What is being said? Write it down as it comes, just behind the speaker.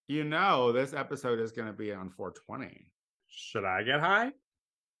This episode is going to be on 420. Should I get high?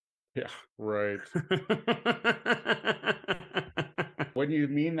 Yeah, right. When you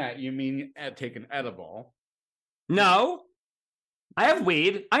mean that, you mean take an edible. No, I have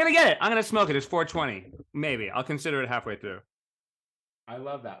weed. I'm going to get it. I'm going to smoke it. It's 420. Maybe. I'll consider it halfway through. I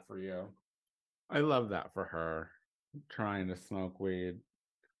love that for you. I love that for her. Trying to smoke weed.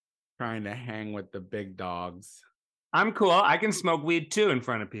 Trying to hang with the big dogs. I'm cool. I can smoke weed too in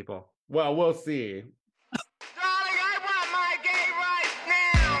front of people. Well, we'll see. Darling, I want my gay rights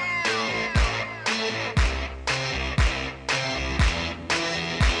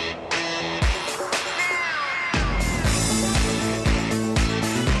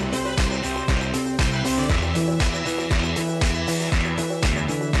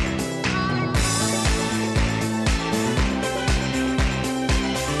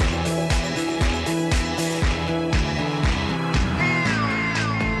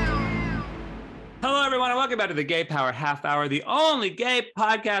Welcome back to the Gay Power Half Hour, the only gay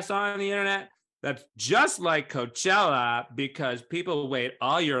podcast on the internet that's just like Coachella because people wait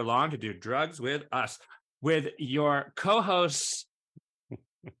all year long to do drugs with us, with your co-hosts,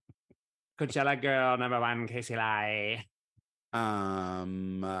 Coachella girl number one, Casey Lai.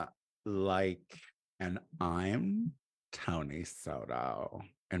 And I'm Tony Soto,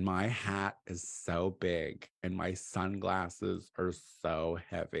 and my hat is so big, and my sunglasses are so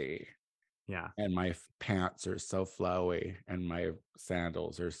heavy. Yeah. And my pants are so flowy, and my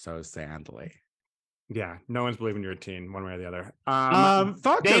sandals are so sandly. Yeah, no one's believing you're a teen, one way or the other.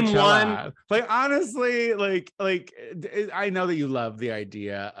 Fuck name Coachella. one. Like honestly, like I know that you love the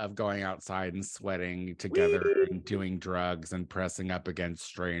idea of going outside and sweating together and doing drugs and pressing up against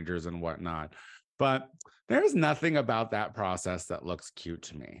strangers and whatnot, but there's nothing about that process that looks cute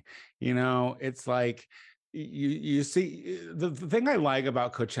to me. It's like you see the thing I like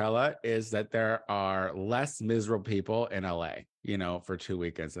about Coachella is that there are less miserable people in LA, for 2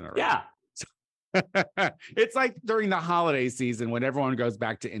 weekends in a row. Yeah. It's like during the holiday season when everyone goes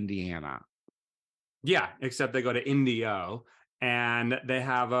back to Indiana. Yeah, except they go to Indio and they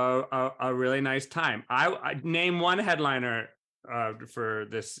have a really nice time. I name one headliner for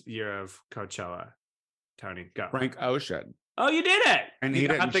this year of Coachella. Tony, go. Frank Ocean. Oh, you did it. And he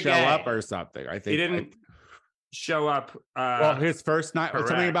didn't show up or something. I think he didn't show up. Well, his first night, correct.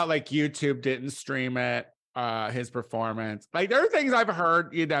 Something about like YouTube didn't stream it. His performance, like there are things I've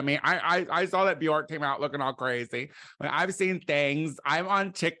heard. I saw that Bjork came out looking all crazy. Like, I've seen things. I'm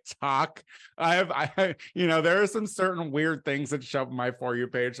on TikTok. There are some certain weird things that show up on my For You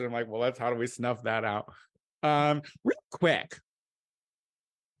page, and I'm like, well, how do we snuff that out? Real quick,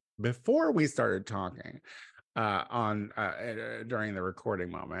 before we started talking during the recording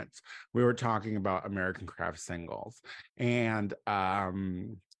moments, we were talking about American Craft singles, and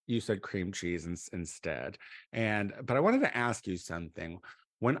you said cream cheese instead. But I wanted to ask you something.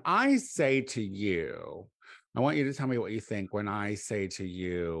 When I say to you, I want you to tell me what you think when I say to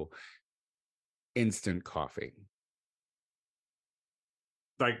you instant coffee.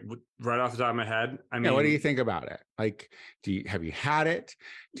 Like right off the top of my head. I mean, what do you think about it? Like, have you had it?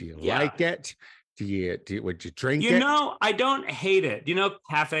 Do you like it? Would you drink it? I don't hate it.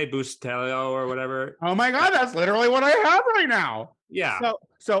 Cafe Bustelo or whatever? Oh my God, that's literally what I have right now. Yeah.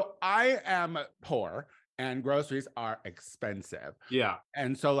 So I am poor and groceries are expensive. Yeah.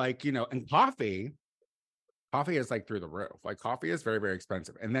 And so and coffee is like through the roof. Like coffee is very, very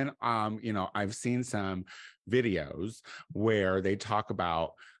expensive. And then, I've seen some videos where they talk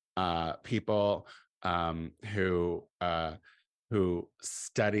about people who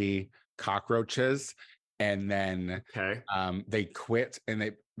study cockroaches, and then they quit,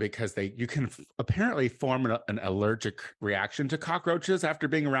 and because you can apparently form an allergic reaction to cockroaches after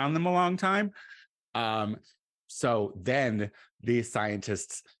being around them a long time. So then these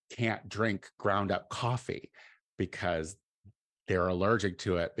scientists can't drink ground up coffee because they're allergic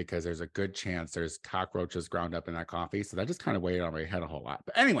to it, because there's a good chance there's cockroaches ground up in that coffee. So that just kind of weighed on my head a whole lot.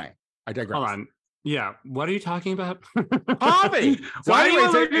 But anyway, I digress. Hold on. Yeah. What are you talking about? Coffee. So why are you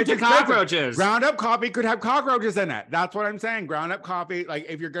allergic to cockroaches? Ground up coffee could have cockroaches in it. That's what I'm saying. Ground up coffee. Like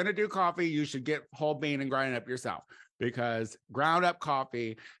if you're going to do coffee, you should get whole bean and grind it up yourself, because ground up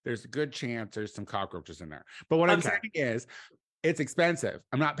coffee, there's a good chance there's some cockroaches in there. But what I'm saying is it's expensive.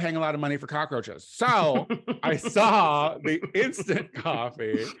 I'm not paying a lot of money for cockroaches. So I saw the instant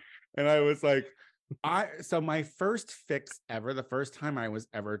coffee and I was like, so my first fix ever, the first time I was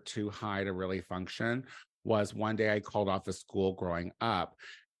ever too high to really function, was one day I called off of school growing up,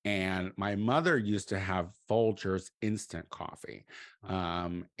 and my mother used to have Folgers instant coffee.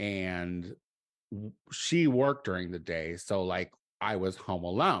 And she worked during the day. So like I was home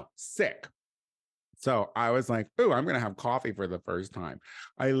alone, sick. So I was like, "Ooh, I'm gonna have coffee for the first time."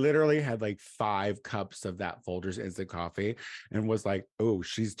 I literally had like 5 cups of that Folgers instant coffee, and was like, "Oh,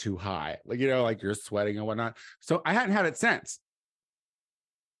 she's too high." Like, like you're sweating and whatnot. So I hadn't had it since.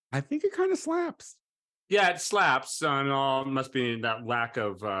 I think it kind of slaps. Yeah, it slaps. And all must be that lack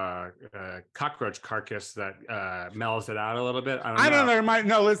of cockroach carcass that mellows it out a little bit. I don't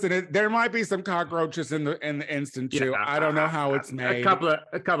know. Listen, there might be some cockroaches in the instant too. I don't know how it's made.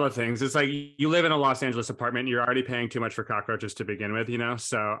 A couple of things. It's like you live in a Los Angeles apartment. You're already paying too much for cockroaches to begin with,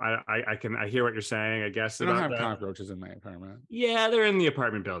 So I hear what you're saying. I guess I don't have cockroaches in my apartment. Yeah, they're in the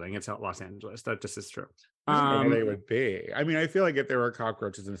apartment building. It's Los Angeles. That just is true. I don't know where they would be. I mean, I feel like if there were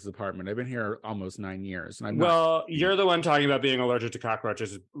cockroaches in this apartment, I've been here almost 9 years, and you're the one talking about being allergic to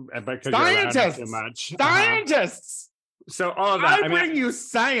cockroaches, because scientists, you're too much. Scientists. So all of that. I bring you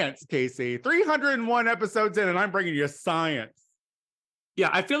science, Casey. 301 episodes in, and I'm bringing you science. Yeah,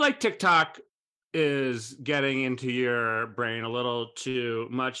 I feel like TikTok is getting into your brain a little too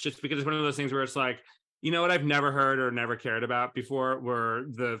much, just because it's one of those things where it's like, you know what I've never heard or never cared about before were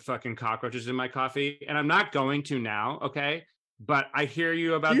the fucking cockroaches in my coffee. And I'm not going to now, okay? But I hear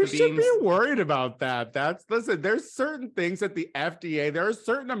you about the beans. You should be worried about that. Listen, there's certain things at the FDA. There are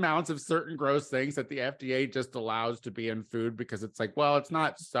certain amounts of certain gross things that the FDA just allows to be in food because it's like, well, it's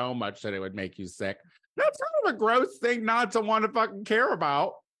not so much that it would make you sick. That's kind of a gross thing not to want to fucking care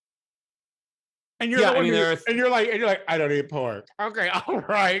about. And you're like, I don't eat pork. Okay, all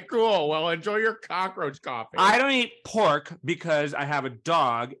right, cool. Well, enjoy your cockroach coffee. I don't eat pork because I have a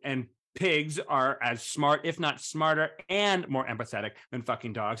dog, and pigs are as smart, if not smarter, and more empathetic than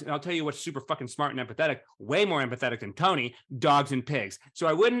fucking dogs. And I'll tell you what's super fucking smart and empathetic, way more empathetic than Tony, dogs and pigs. So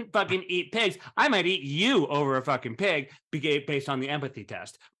I wouldn't fucking eat pigs. I might eat you over a fucking pig based on the empathy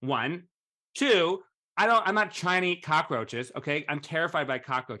test. 1, 2. I'm not trying to eat cockroaches, okay? I'm terrified by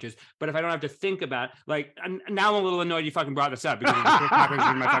cockroaches, but if I don't have to think about, like, now I'm a little annoyed you fucking brought this up because cockroaches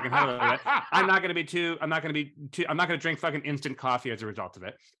in my fucking head a little bit. I'm not going to drink fucking instant coffee as a result of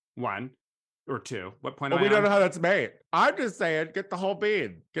it. 1 or 2. What point? Well, we don't know how that's made. I'm just saying, get the whole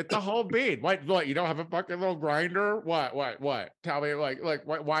bean. Get the whole bean. What? You don't have a fucking little grinder? What? Tell me, like,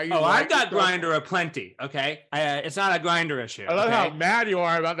 why you? Oh, I've got grinder aplenty. Okay, it's not a grinder issue. I love how mad you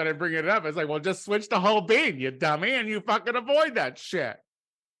are about that. I bring it up. It's like, well, just switch the whole bean, you dummy, and you fucking avoid that shit.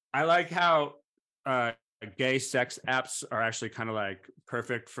 I like how gay sex apps are actually kind of like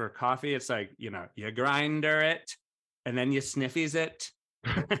perfect for coffee. It's like, you grinder it, and then you sniffies it.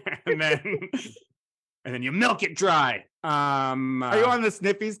 and then you milk it dry. Are you on the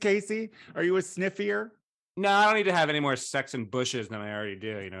sniffies, Casey? Are you a sniffier? No, I don't need to have any more sex and bushes than I already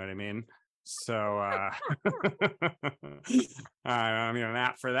do. You know what I mean? So I'm an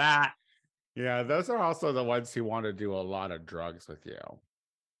app for that. Yeah, those are also the ones who want to do a lot of drugs with you.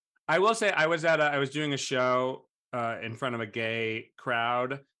 I will say I was doing a show in front of a gay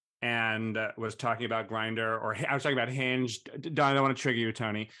crowd, and was talking about Grindr, or I was talking about Hinge. Don, I don't want to trigger you,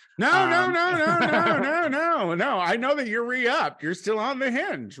 Tony. No. I know that you're re-upped. You're still on the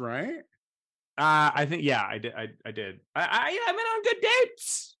Hinge, right? I think, yeah, I did. I've been on good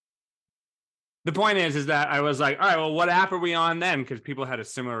dates. The point is that I was like, all right, well, what app are we on then? Because people had a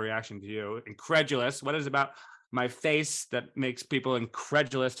similar reaction to you. Incredulous. What is it about my face that makes people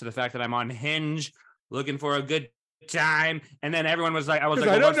incredulous to the fact that I'm on Hinge looking for a good time? And then everyone was like, I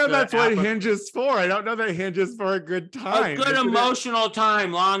don't know that's what Hinge is for. I don't know that Hinge is for a good time. A good emotional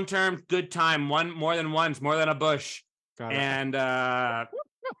time, long-term good time, one more than once, more than a bush. And out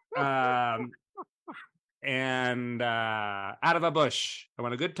of a bush. I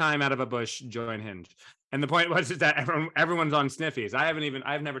want a good time out of a bush, join Hinge. And the point was is that everyone's on sniffies.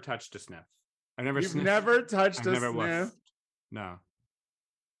 I've never touched a sniff. You've never touched a sniff? Woofed. No.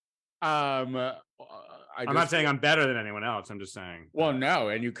 I'm not saying I'm better than anyone else. I'm just saying. Well, no,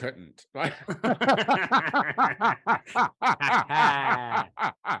 and you couldn't.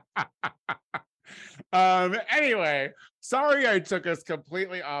 Anyway, sorry I took us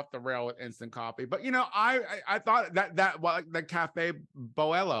completely off the rail with instant coffee, but I thought that the Cafe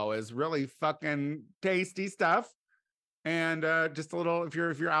Boello is really fucking tasty stuff. And just a little, if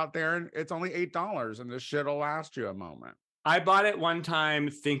you're out there, and it's only $8, and this shit will last you a moment. I bought it one time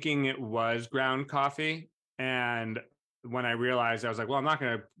thinking it was ground coffee. And when I realized, I was like, well, I'm not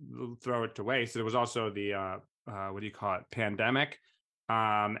going to throw it to waste. It was also the, pandemic.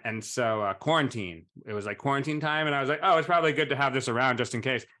 And so quarantine. It was like quarantine time. And I was like, oh, it's probably good to have this around just in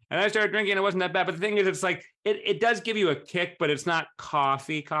case. And I started drinking. It wasn't that bad. But the thing is, it's like, it does give you a kick, but it's not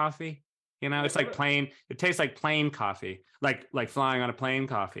coffee. It's like plain, it tastes like plain coffee, like flying on a plane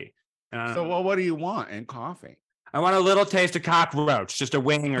coffee. So, well, what do you want in coffee? I want a little taste of cockroach, just a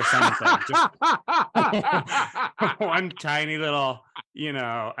wing or something. Just one tiny little,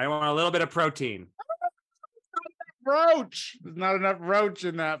 I want a little bit of protein. Roach. There's not enough roach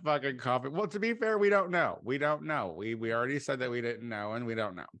in that fucking coffee. Well, to be fair, we don't know. We already said that we didn't know, and we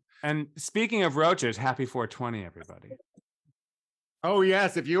don't know. And speaking of roaches, happy 420, everybody. Oh,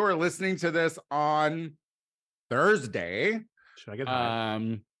 yes. If you are listening to this on Thursday, should I get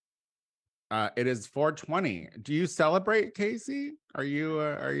high? It is 420. Do you celebrate, Casey?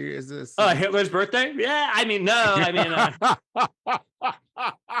 Is this Hitler's birthday? Yeah, no.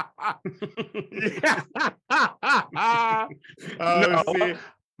 See?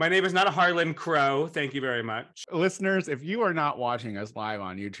 My name is not a Harlan Crow. Thank you very much. Listeners, if you are not watching us live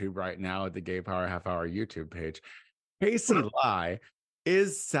on YouTube right now at the Gay Power Half Hour YouTube page, Casey Lai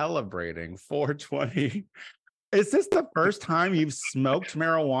is celebrating 420. Is this the first time you've smoked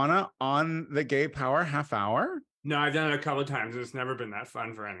marijuana on the Gay Power Half Hour? No, I've done it a couple of times. It's never been that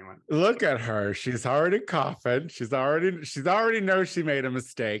fun for anyone. Look at her. She's already coughing. She's already knows she made a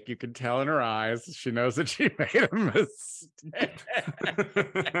mistake. You can tell in her eyes. She knows that she made a mistake.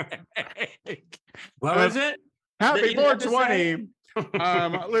 What was it? Happy 420.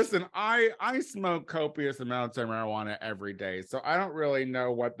 Listen, I smoke copious amounts of marijuana every day, so I don't really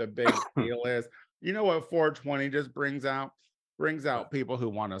know what the big deal is. You know what 420 just brings out? Brings out people who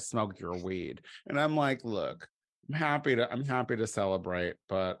want to smoke your weed. And I'm like, look, I'm happy to celebrate,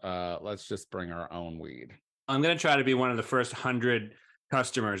 but let's just bring our own weed. I'm gonna try to be one of the first 100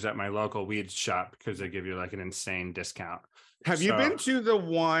 customers at my local weed shop because they give you like an insane discount. Have you been to the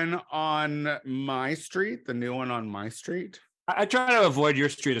one on my street, the new one on my street? I try to avoid your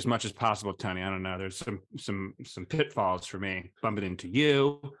street as much as possible, Tony. I don't know. There's some pitfalls for me. Bumping into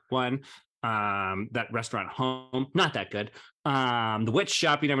you, one. That restaurant home, not that good. The witch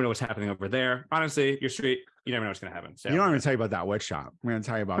shop, you never know what's happening over there. Honestly, your street, you never know what's gonna happen. So you know, I'm gonna tell you about that witch shop. I'm gonna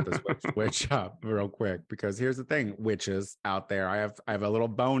tell you about this witch shop real quick, because here's the thing, witches out there. I have a little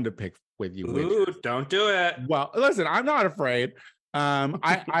bone to pick with you. Ooh, don't do it. Well, listen, I'm not afraid. I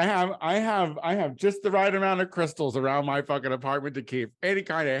have just the right amount of crystals around my fucking apartment to keep any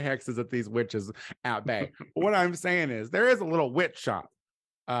kind of hexes at these witches at bay. But what I'm saying is there is a little witch shop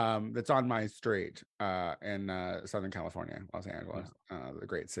that's on my street in Southern California, Los Angeles, the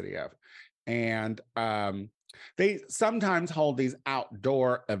great city of. And they sometimes hold these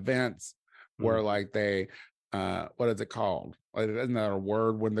outdoor events where like they what is it called? Like, isn't that a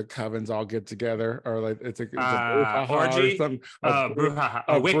word when the covens all get together? Or like it's a orgy? Or something, brouhaha.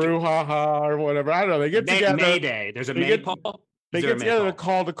 A brouhaha or whatever. I don't know. They get together. Mayday. There's a maypole. They get together to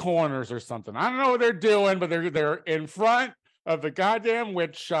call the corners or something. I don't know what they're doing, but they're in front of the goddamn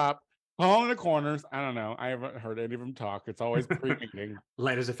witch shop, calling the corners. I don't know. I haven't heard any of them talk. It's always pre-meeting.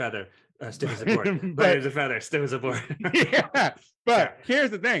 Light as a feather, stiff as a board. Light as a feather, stiff as a board. Yeah, but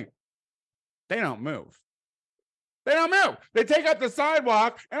here's the thing: they don't move. They don't move. They take up the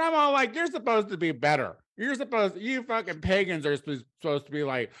sidewalk, and I'm all like, "You're supposed to be better. You fucking pagans are supposed to be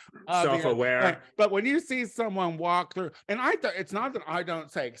like self-aware." Like, but when you see someone walk through, and it's not that I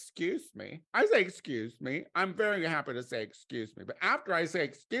don't say excuse me. I say excuse me. I'm very happy to say excuse me. But after I say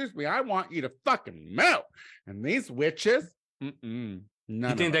excuse me, I want you to fucking move. And these witches, you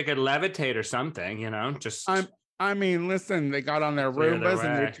think they could levitate or something? Just. I mean, listen, they got on their Roombas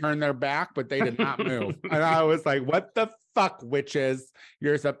and they turned their back, but they did not move. And I was like, what the fuck, witches?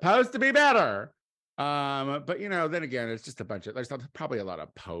 You're supposed to be better. But then again, it's just there's probably a lot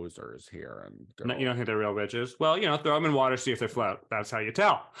of posers here. And you don't think they're real witches? Well, throw them in water, see if they float. That's how you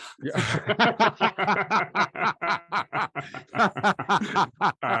tell. Yeah.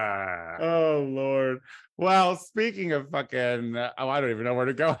 Oh, Lord. Well, speaking of fucking, I don't even know where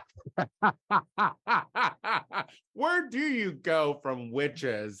to go. Where do you go from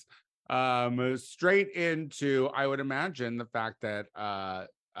witches straight into, I would imagine, the fact that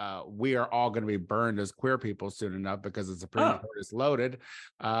we are all going to be burned as queer people soon enough because the Supreme Court is loaded.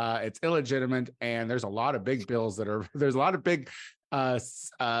 It's illegitimate, and there's a lot of big bills there's a lot of big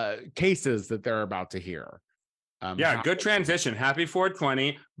cases that they're about to hear. Good transition. Happy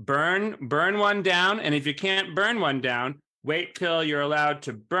 420. Burn one down, and if you can't burn one down, wait till you're allowed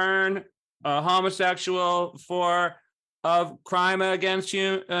to burn a homosexual for a crime against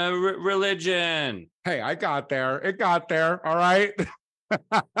you, religion. Hey, I got there. It got there. All right.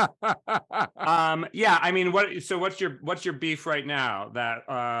 I mean, what's your beef right now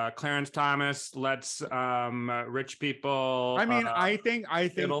that Clarence Thomas lets rich people I think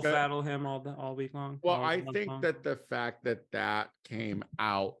faddle him all week long? Well, I think that the fact that came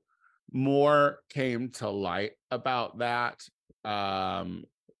out more came to light about that in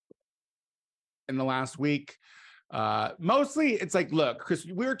the last week. Mostly it's like, look, Chris,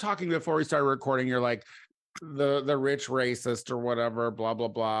 we were talking before we started recording. You're like the rich racist or whatever, blah blah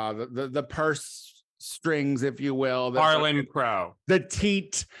blah. The purse strings, if you will, Harlan Crow, the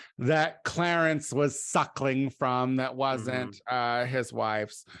teat that Clarence was suckling from that wasn't his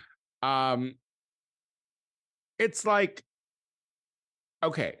wife's. It's like,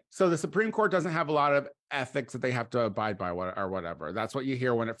 okay, so the Supreme Court doesn't have a lot of ethics that they have to abide by, or whatever. That's what you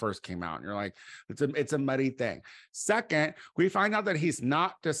hear when it first came out. And you're like, it's a muddy thing. Second, we find out that he's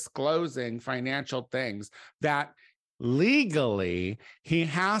not disclosing financial things that legally he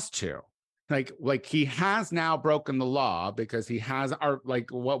has to. Like he has now broken the law because he has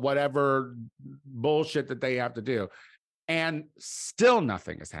whatever bullshit that they have to do. And still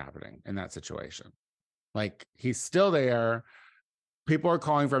nothing is happening in that situation. Like he's still there. People are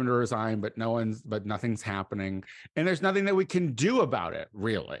calling for him to resign, but nothing's happening. And there's nothing that we can do about it,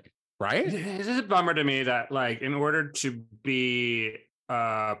 really. Right? It's just a bummer to me that, like, in order to be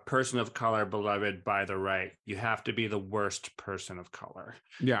a person of color beloved by the right, you have to be the worst person of color.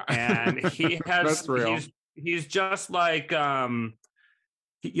 Yeah. And he has, That's real. He's just like,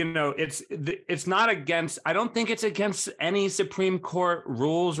 it's not against, I don't think it's against any Supreme Court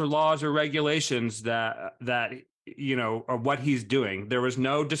rules or laws or regulations that or what he's doing. There was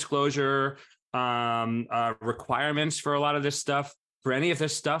no disclosure requirements for a lot of this stuff, for any of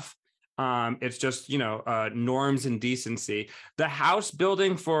this stuff. It's just, norms and decency. The house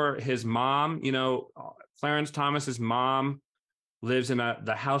building for his mom, Clarence Thomas's mom lives in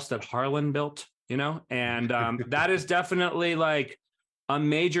the house that Harlan built, and that is definitely like a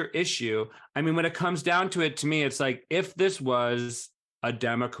major issue. I mean, when it comes down to it, to me, it's like, if this was a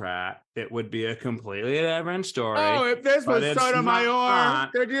Democrat, it would be a completely different story. Oh, if this was Sotomayor,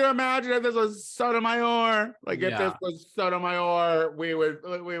 could you imagine if this was Sotomayor? Like if this was Sotomayor, we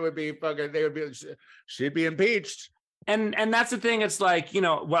would be fucking. She'd be impeached. And that's the thing. It's like,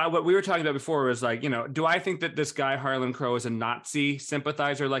 what we were talking about before was like, do I think that this guy Harlan Crow is a Nazi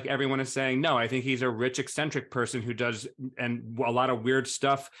sympathizer like everyone is saying? No, I think he's a rich, eccentric person who does and a lot of weird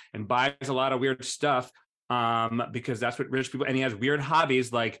stuff and buys a lot of weird stuff. Because that's what rich people, and he has weird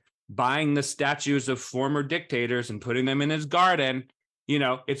hobbies like buying the statues of former dictators and putting them in his garden.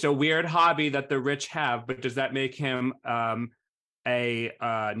 It's a weird hobby that the rich have, but does that make him a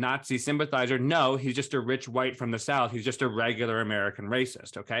Nazi sympathizer? No, he's just a rich white from the South. He's just a regular American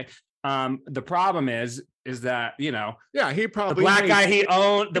racist. Okay. The problem is that, he probably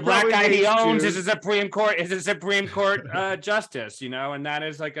the black guy he owns is a Supreme Court justice, and that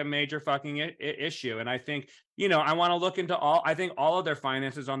is like a major fucking issue. And I think, I want to look into I think all of their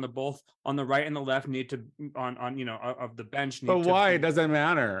finances on the right and the left need to of the bench. But why? It doesn't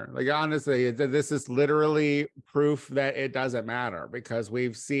matter. Like, honestly, this is literally proof that it doesn't matter, because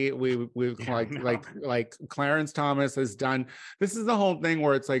we've like Clarence Thomas has done. This is the whole thing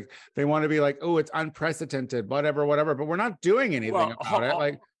where it's like, they want to be like, oh, it's unprecedented, whatever, but we're not doing anything about it.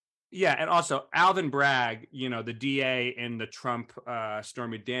 Like, yeah. And also Alvin Bragg, the DA in the Trump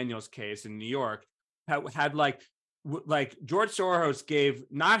Stormy Daniels case in New York, had like George Soros gave,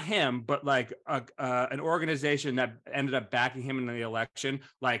 not him, but like an organization that ended up backing him in the election,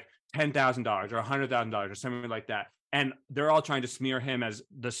 like $10,000 or $100,000 or something like that. And they're all trying to smear him as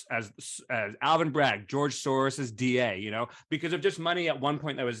Alvin Bragg, George Soros's DA, because of just money at one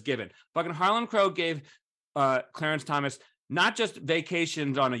point that was given. Fucking Harlan Crow gave Clarence Thomas not just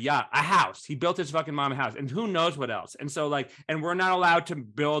vacations on a yacht, a house. He built his fucking mom a house, and who knows what else. And so and we're not allowed to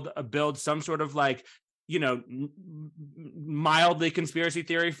build some sort of mildly conspiracy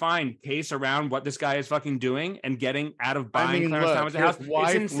theory case around what this guy is fucking doing and getting out of buying Clarence Thomas' house.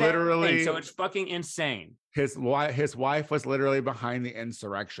 It's insane. So it's fucking insane. His wife was literally behind the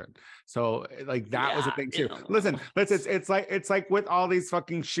insurrection. So that was a thing too. Listen, it's like with all these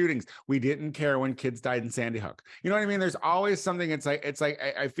fucking shootings, we didn't care when kids died in Sandy Hook. You know what I mean? There's always something. It's like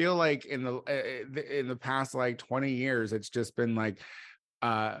I feel like in the past 20 years, it's just been like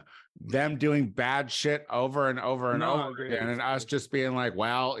them doing bad shit over and over and over again, and us just being like,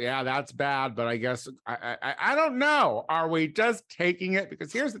 well, yeah, that's bad, but I guess I don't know. Are we just taking it?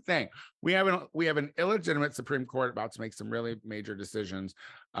 Because here's the thing: we have an illegitimate Supreme Court about to make some really major decisions,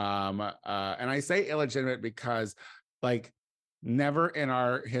 and I say illegitimate because never in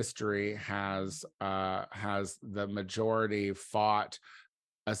our history has the majority fought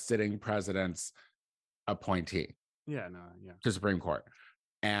a sitting president's appointee. To Supreme Court.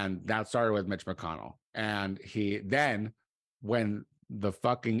 And that started with Mitch McConnell. And he then, when the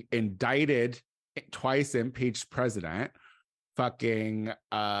fucking indicted, twice impeached president fucking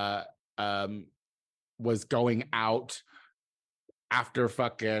was going out after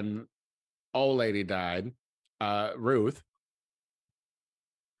fucking old lady died, Ruth.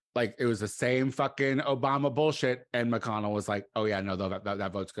 Like it was the same fucking Obama bullshit, and McConnell was like, "Oh yeah, no,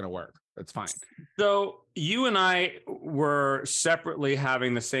 that vote's gonna work. That's fine." So you and I were separately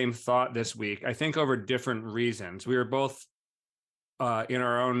having the same thought this week. I think over different reasons. We were both in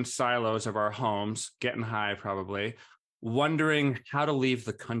our own silos of our homes, getting high, probably wondering how to leave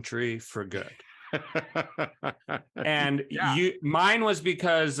the country for good. And mine was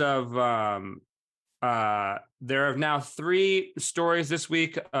because of there are now 3 stories this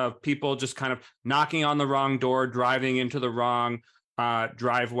week of people just kind of knocking on the wrong door, driving into the wrong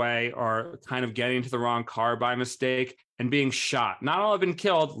driveway, or kind of getting into the wrong car by mistake and being shot. Not all have been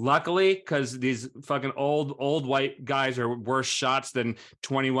killed, luckily, because these fucking old white guys are worse shots than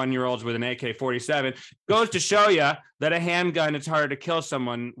 21-year-olds with an AK-47. Goes to show you that a handgun, it's harder to kill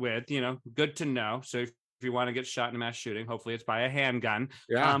someone with, good to know. So if you want to get shot in a mass shooting, hopefully it's by a handgun.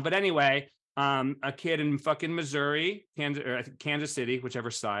 Yeah. But anyway, a kid in fucking Missouri, Kansas City,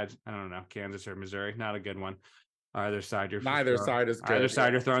 whichever side, I don't know, Kansas or Missouri, not a good one. Either side neither side is good. Either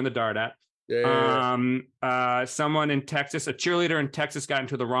side you're throwing the dart at. Someone in Texas, a cheerleader in Texas, got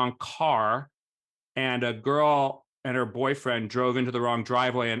into the wrong car, and a girl and her boyfriend drove into the wrong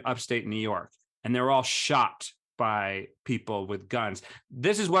driveway in upstate New York, and they were all shot by people with guns.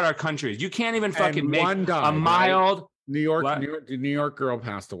 This is what our country is. You can't even fucking make a mild. Right? New York girl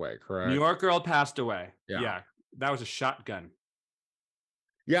passed away, correct? New York girl passed away. Yeah. That was a shotgun.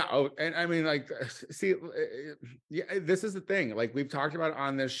 Yeah. Oh, and I mean, like, see, yeah, this is the thing. Like we've talked about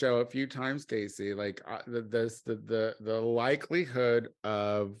on this show a few times, Casey. Like the likelihood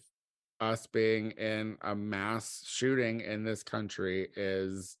of us being in a mass shooting in this country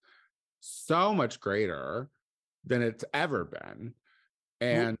is so much greater than it's ever been.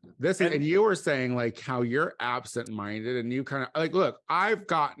 And and you were saying like how you're absent-minded, and you kind of like, look, I've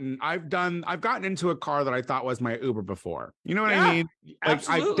gotten into a car that I thought was my Uber before. You know what I mean? Like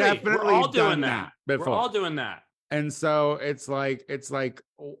Absolutely. I definitely We're all doing that before. We're all doing that. And so it's like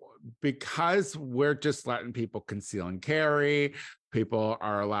because we're just letting people conceal and carry, people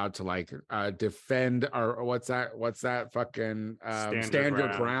are allowed to like defend or what's that fucking stand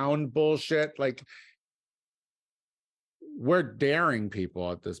your ground bullshit. Like we're daring people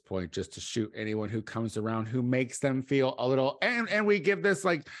at this point just to shoot anyone who comes around who makes them feel a little, and we give this,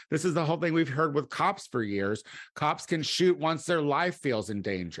 like, this is the whole thing we've heard with cops for years. Cops can shoot once their life feels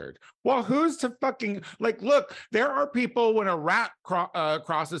endangered. Well, who's to fucking, like, look, there are people when a rat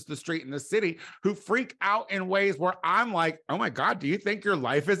crosses the street in the city who freak out in ways where I'm like, oh my God, do you think your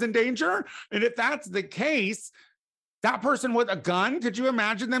life is in danger? And if that's the case, that person with a gun, could you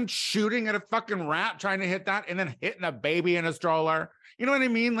imagine them shooting at a fucking rat, trying to hit that, and then hitting a baby in a stroller? You know what I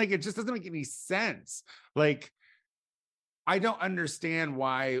mean? Like, it just doesn't make any sense. Like, I don't understand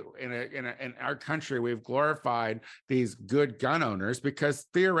why in our country we've glorified these good gun owners, because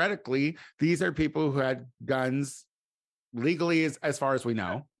theoretically these are people who had guns legally as far as we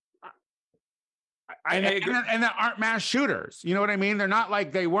know. And that aren't mass shooters. You know what I mean? They're not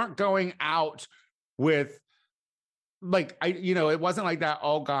like, they weren't going out with, like, it wasn't like that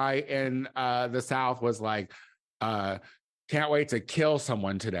old guy in the South was like, can't wait to kill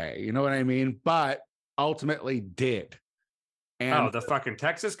someone today. You know what I mean? But ultimately did. And the fucking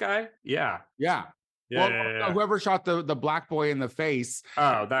Texas guy? Yeah. Whoever shot the black boy in the face.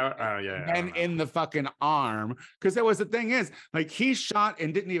 And in the fucking arm. Because there was, the thing is, like, he shot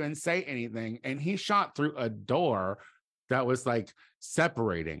and didn't even say anything. And he shot through a door that was like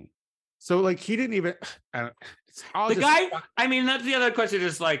separating. So, like, he didn't even. I mean, that's the other question.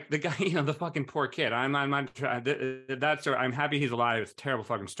 Is like the guy, the fucking poor kid. I'm not. That's. I'm happy he's alive. It's a terrible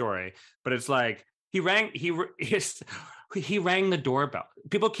fucking story, but it's like he rang the doorbell.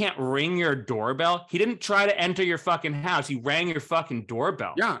 People can't ring your doorbell. He didn't try to enter your fucking house. He rang your fucking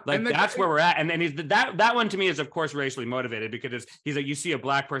doorbell. Yeah, like that's where we're at. And then that one to me is, of course, racially motivated, because he's like, you see a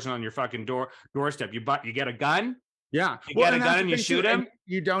black person on your fucking doorstep. You get a gun. Yeah. You get a gun and you shoot him.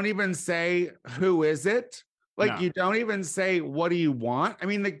 You don't even say, who is it? Like, no. You don't even say, what do you want? I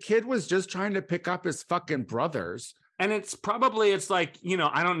mean, the kid was just trying to pick up his fucking brothers. And it's like,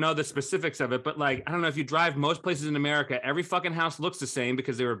 I don't know the specifics of it, but like, I don't know, if you drive most places in America, every fucking house looks the same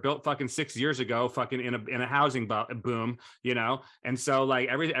because they were built fucking 6 years ago, fucking in a housing boom, And so like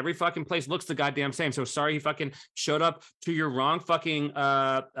every fucking place looks the goddamn same. So sorry, he fucking showed up to your wrong fucking,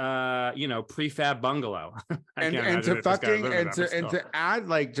 prefab bungalow. and to add,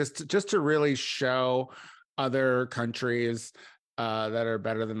 like, just to really show other countries that are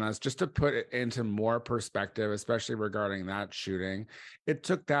better than us, just to put it into more perspective, especially regarding that shooting. It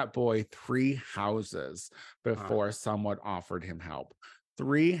took that boy 3 houses before someone offered him help.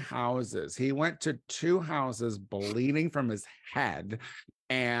 3 houses. He went to 2 houses bleeding from his head.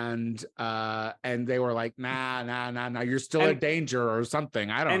 And they were like, nah, you're still in danger or something.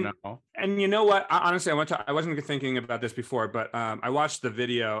 I don't know. And you know what? Honestly, I wasn't thinking about this before, but I watched the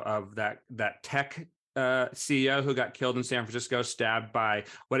video of that tech CEO who got killed in San Francisco, stabbed by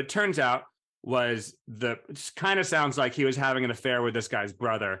what it turns out was it kind of sounds like he was having an affair with this guy's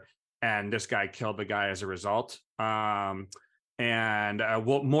brother, and this guy killed the guy as a result. More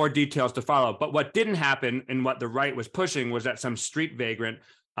details to follow. But what didn't happen, and what the right was pushing, was that some street vagrant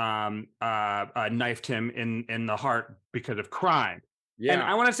knifed him in the heart because of crime. Yeah. And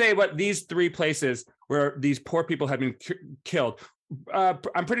I want to say what these 3 places where these poor people have been killed.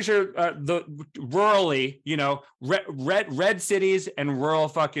 I'm pretty sure the rurally, red cities and rural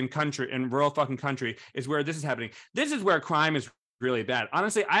fucking country is where this is happening. This is where crime is really bad.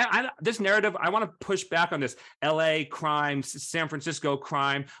 Honestly, I this narrative, I want to push back on this LA crime, San Francisco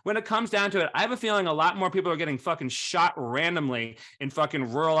crime. When it comes down to it, I have a feeling a lot more people are getting fucking shot randomly in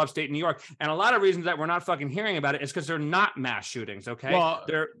fucking rural upstate New York. And a lot of reasons that we're not fucking hearing about it is because they're not mass shootings, okay? Well,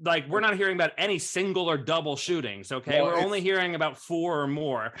 they're like, we're not hearing about any single or double shootings, okay? Well, we're only hearing about 4 or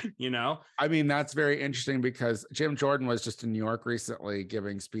more, I mean, that's very interesting because Jim Jordan was just in New York recently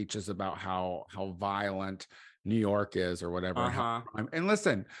giving speeches about how violent New York is or whatever. And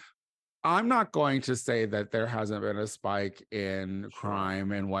listen, I'm not going to say that there hasn't been a spike in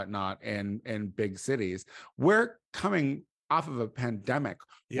crime and whatnot in big cities. We're coming off of a pandemic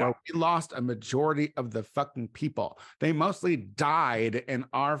where we lost a majority of the fucking people. They mostly died in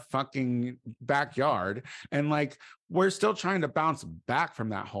our fucking backyard. And like, we're still trying to bounce back from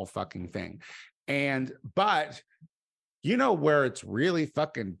that whole fucking thing. But you know where it's really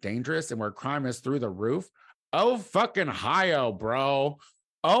fucking dangerous and where crime is through the roof? Oh, fucking Ohio, bro.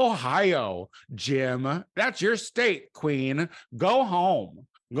 Ohio, Jim. That's your state, queen. Go home.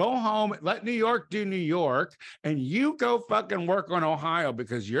 Go home. Let New York do New York. And you go fucking work on Ohio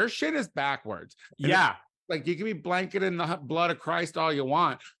because your shit is backwards. Yeah. Like, you can be blanketed in the blood of Christ all you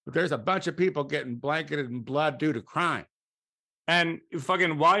want, but there's a bunch of people getting blanketed in blood due to crime. And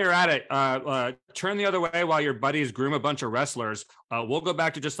fucking while you're at it, turn the other way while your buddies groom a bunch of wrestlers. We'll go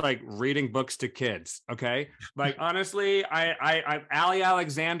back to just like reading books to kids. Okay. Like, honestly, I Ali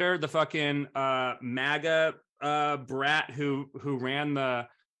Alexander, the fucking MAGA brat who ran the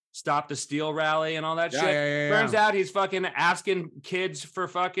Stop the Steal rally and all that shit. Turns out he's fucking asking kids for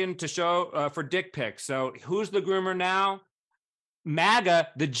fucking to show for dick pics. So who's the groomer now? MAGA.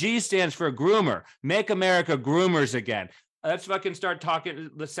 The G stands for groomer. Make America groomers again. Let's fucking start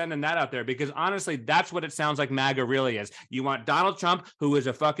sending that out there, because honestly, that's what it sounds like MAGA really is. You want Donald Trump, who is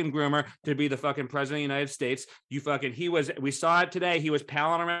a fucking groomer, to be the fucking president of the United States. We saw it today. He was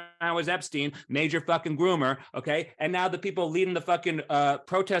palling around with Epstein, major fucking groomer. Okay. And now the people leading the fucking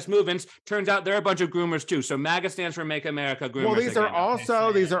protest movements, turns out they're a bunch of groomers too. So MAGA stands for Make America Groomers. Well, these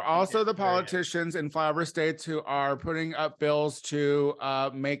are also the politicians in flyover states who are putting up bills to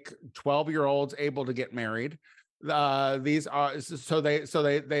make 12-year-olds able to get married. These are they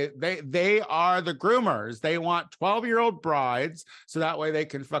are the groomers. They want 12-year-old brides so that way they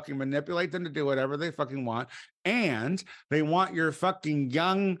can fucking manipulate them to do whatever they fucking want. And they want your fucking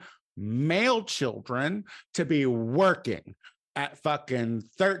young male children to be working at fucking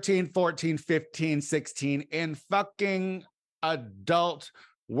 13, 14, 15, 16 in fucking adult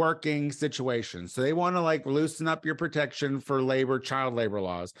working situations. So they want to like loosen up your protection for child labor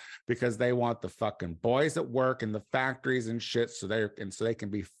laws, because they want the fucking boys at work in the factories and shit so they can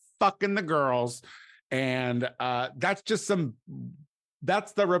be fucking the girls. And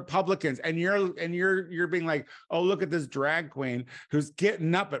that's the Republicans. And you're being like, oh, look at this drag queen who's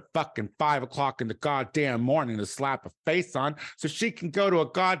getting up at fucking 5 o'clock in the goddamn morning to slap a face on so she can go to a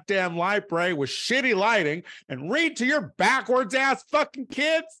goddamn library with shitty lighting and read to your backwards ass fucking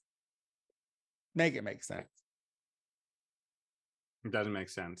kids. Make it make sense. It doesn't make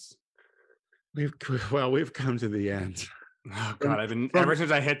sense. We've come to the end. Oh God, ever since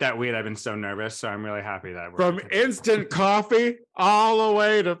I hit that weed, I've been so nervous. So I'm really happy that from instant coffee all the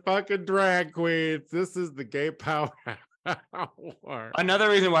way to fucking drag queens. This is the Gay Power Hour. Another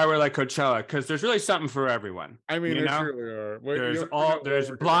reason why we're like Coachella, because there's really something for everyone. I mean, there truly are.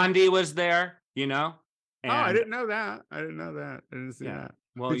 There's Blondie was there, And, I didn't know that. I didn't see that.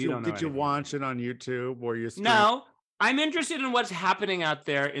 Well, did you watch it on YouTube or you? No. I'm interested in what's happening out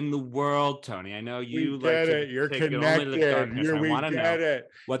there in the world, Tony. I know you like it. You're connected. I want to know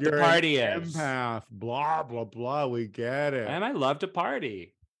what the party is. Empath. Blah blah blah. We get it. And I love to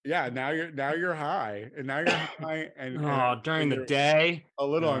party. Yeah, now you're high, and now you're high, and During the you're day. a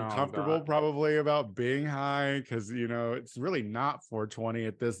little Oh, uncomfortable God. probably about being high because it's really not 420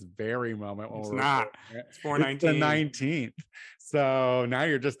 at this very moment when It's we're not. recording it. It's It's the 419. 19th. So now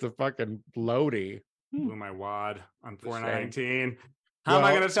you're just a fucking floaty. Blew my wad on It's a shame. 419. How am I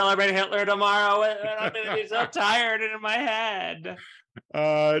Well, going to celebrate Hitler tomorrow? I'm going to be so tired and in my head.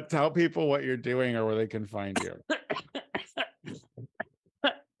 tell people what you're doing or where they can find you.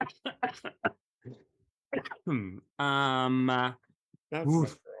 That's my Oof.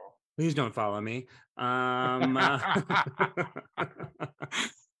 girl. Please don't follow me. On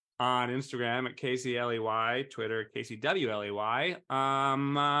Instagram at KCLEY, Twitter KCWLEY.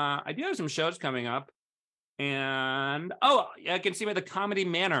 I do have some shows coming up. And I can see me at the Comedy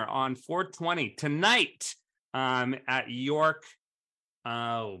Manor on 420 tonight at York.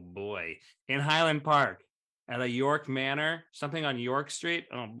 Oh boy, in Highland Park at a York Manor, something on York Street.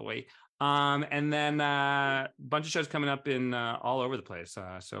 Oh boy. And then a bunch of shows coming up in all over the place.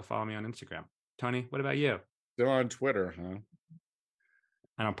 So follow me on Instagram. Tony, what about you? Still on Twitter, huh?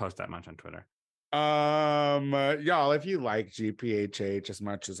 I don't post that much on Twitter. Y'all, if you like GPHH as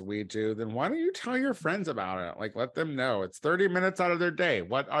much as we do, then why don't you tell your friends about it? Like, let them know. It's 30 minutes out of their day.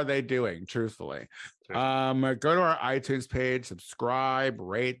 What are they doing, truthfully? Go to our iTunes page, subscribe,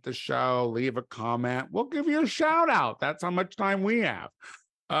 rate the show, leave a comment. We'll give you a shout out. That's how much time we have.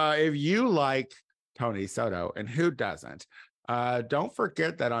 If you like Tony Soto, and who doesn't, don't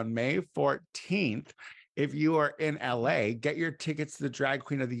forget that on May 14th, if you are in LA, get your tickets to the Drag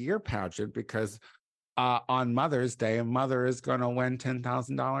Queen of the Year pageant because on Mother's Day, a mother is going to win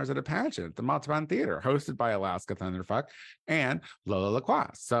 $10,000 at a pageant at the Montalban Theater, hosted by Alaska Thunderfuck and Lola Lacroix.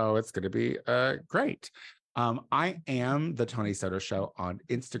 So it's going to be great. I am the Tony Soto Show on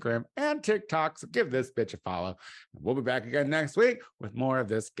Instagram and TikTok. So give this bitch a follow. We'll be back again next week with more of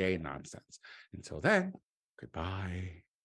this gay nonsense. Until then, goodbye.